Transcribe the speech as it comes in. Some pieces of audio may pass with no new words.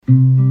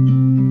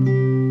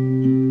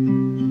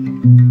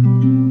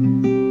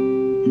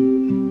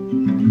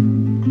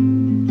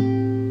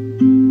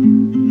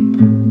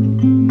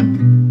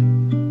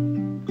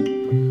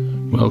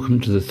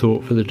the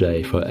thought for the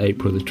day for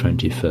April the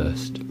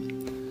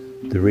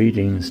 21st. The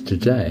readings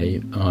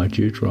today are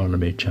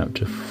Deuteronomy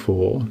chapter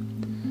 4,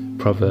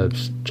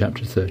 Proverbs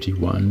chapter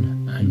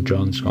 31, and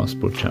John's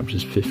Gospel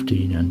chapters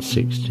 15 and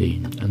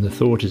 16. And the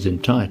thought is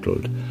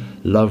entitled,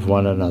 Love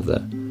One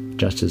Another,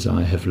 just as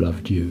I have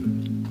loved you.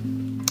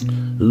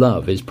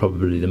 Love is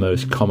probably the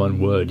most common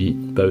word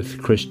in both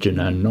Christian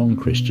and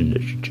non-Christian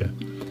literature.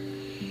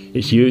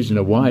 It's used in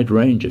a wide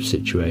range of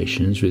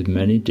situations with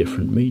many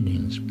different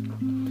meanings.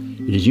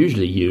 It is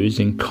usually used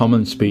in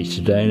common speech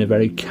today in a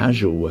very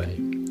casual way.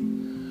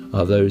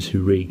 Are those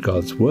who read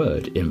God's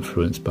Word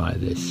influenced by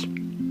this?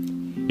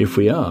 If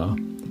we are,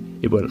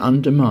 it will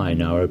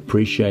undermine our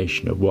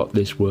appreciation of what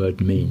this word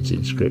means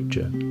in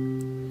Scripture.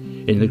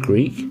 In the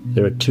Greek,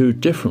 there are two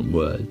different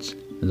words,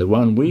 and the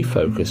one we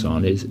focus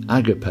on is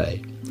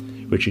agape,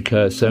 which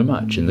occurs so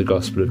much in the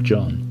Gospel of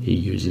John. He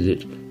uses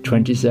it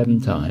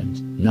 27 times,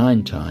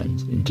 9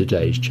 times in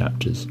today's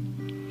chapters.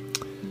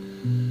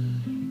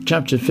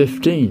 Chapter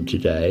 15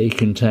 today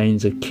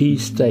contains a key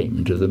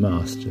statement of the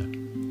Master.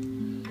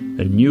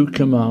 A new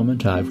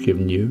commandment I have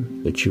given you,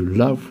 that you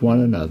love one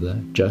another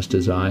just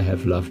as I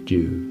have loved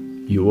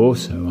you. You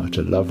also are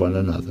to love one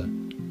another.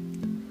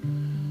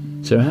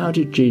 So how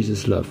did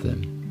Jesus love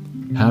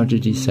them? How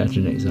did he set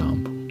an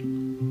example?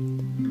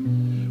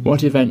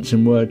 What events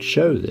and words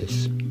show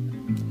this?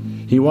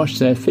 He washed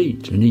their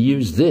feet, and he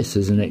used this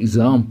as an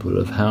example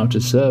of how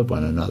to serve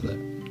one another.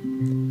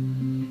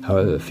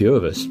 However, few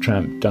of us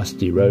tramp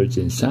dusty roads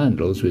in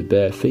sandals with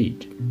bare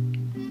feet.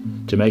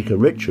 To make a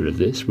ritual of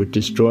this would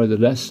destroy the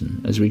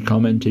lesson, as we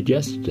commented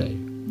yesterday.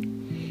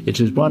 It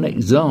is one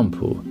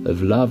example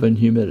of love and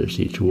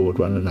humility toward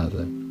one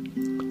another.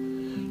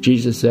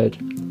 Jesus said,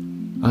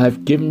 I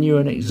have given you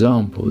an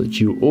example that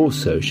you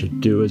also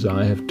should do as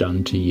I have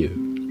done to you.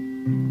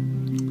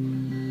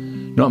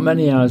 Not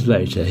many hours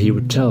later, he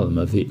would tell them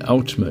of the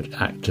ultimate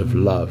act of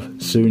love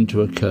soon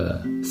to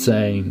occur,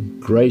 saying,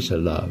 Greater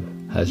love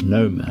has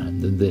no man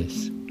than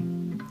this.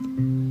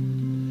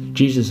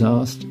 Jesus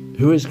asked,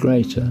 Who is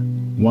greater,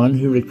 one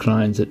who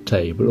reclines at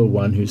table or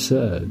one who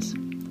serves?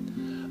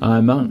 I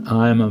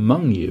am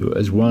among you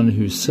as one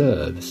who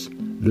serves.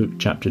 Luke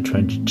chapter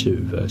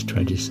 22, verse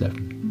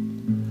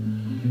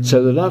 27.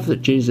 So the love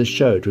that Jesus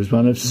showed was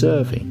one of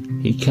serving.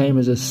 He came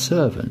as a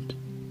servant,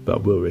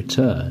 but will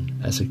return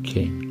as a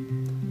king.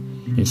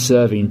 In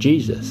serving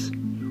Jesus,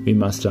 we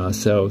must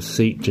ourselves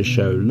seek to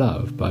show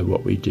love by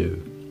what we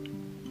do.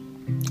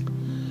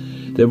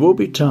 There will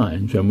be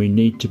times when we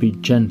need to be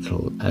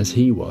gentle, as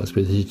he was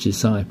with his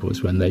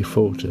disciples when they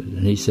faltered,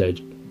 and he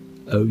said,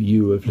 O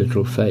you of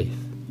little faith.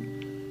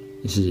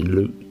 This is in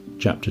Luke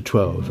chapter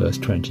 12, verse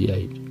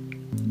 28.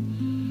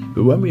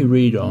 But when we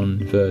read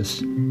on verse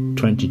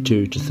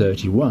 22 to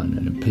 31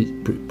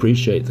 and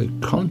appreciate the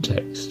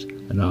context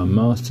and our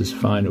Master's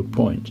final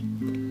point,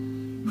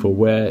 for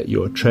where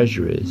your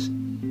treasure is,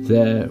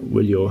 there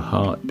will your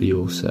heart be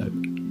also.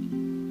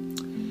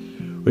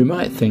 We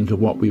might think of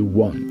what we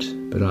want,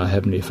 but our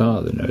Heavenly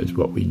Father knows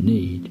what we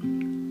need.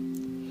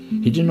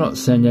 He did not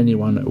send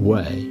anyone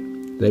away.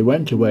 They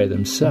went away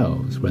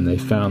themselves when they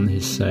found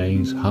his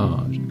sayings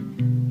hard.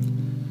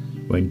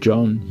 When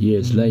John,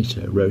 years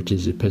later, wrote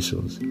his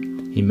epistles,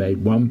 he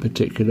made one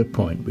particular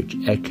point which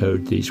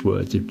echoed these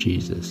words of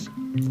Jesus.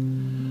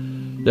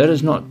 Let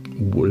us not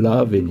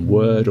love in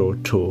word or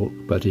talk,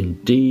 but in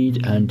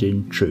deed and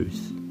in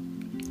truth.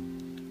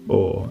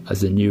 Or,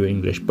 as the New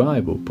English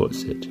Bible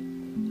puts it,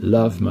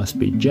 love must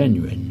be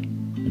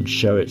genuine and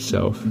show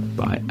itself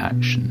by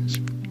actions.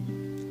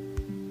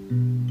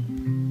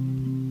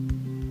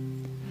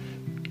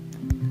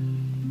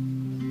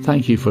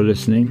 Thank you for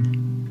listening.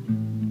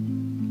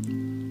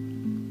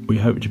 We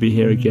hope to be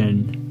here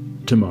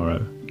again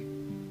tomorrow,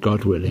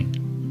 God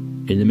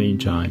willing. In the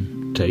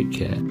meantime, take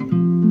care.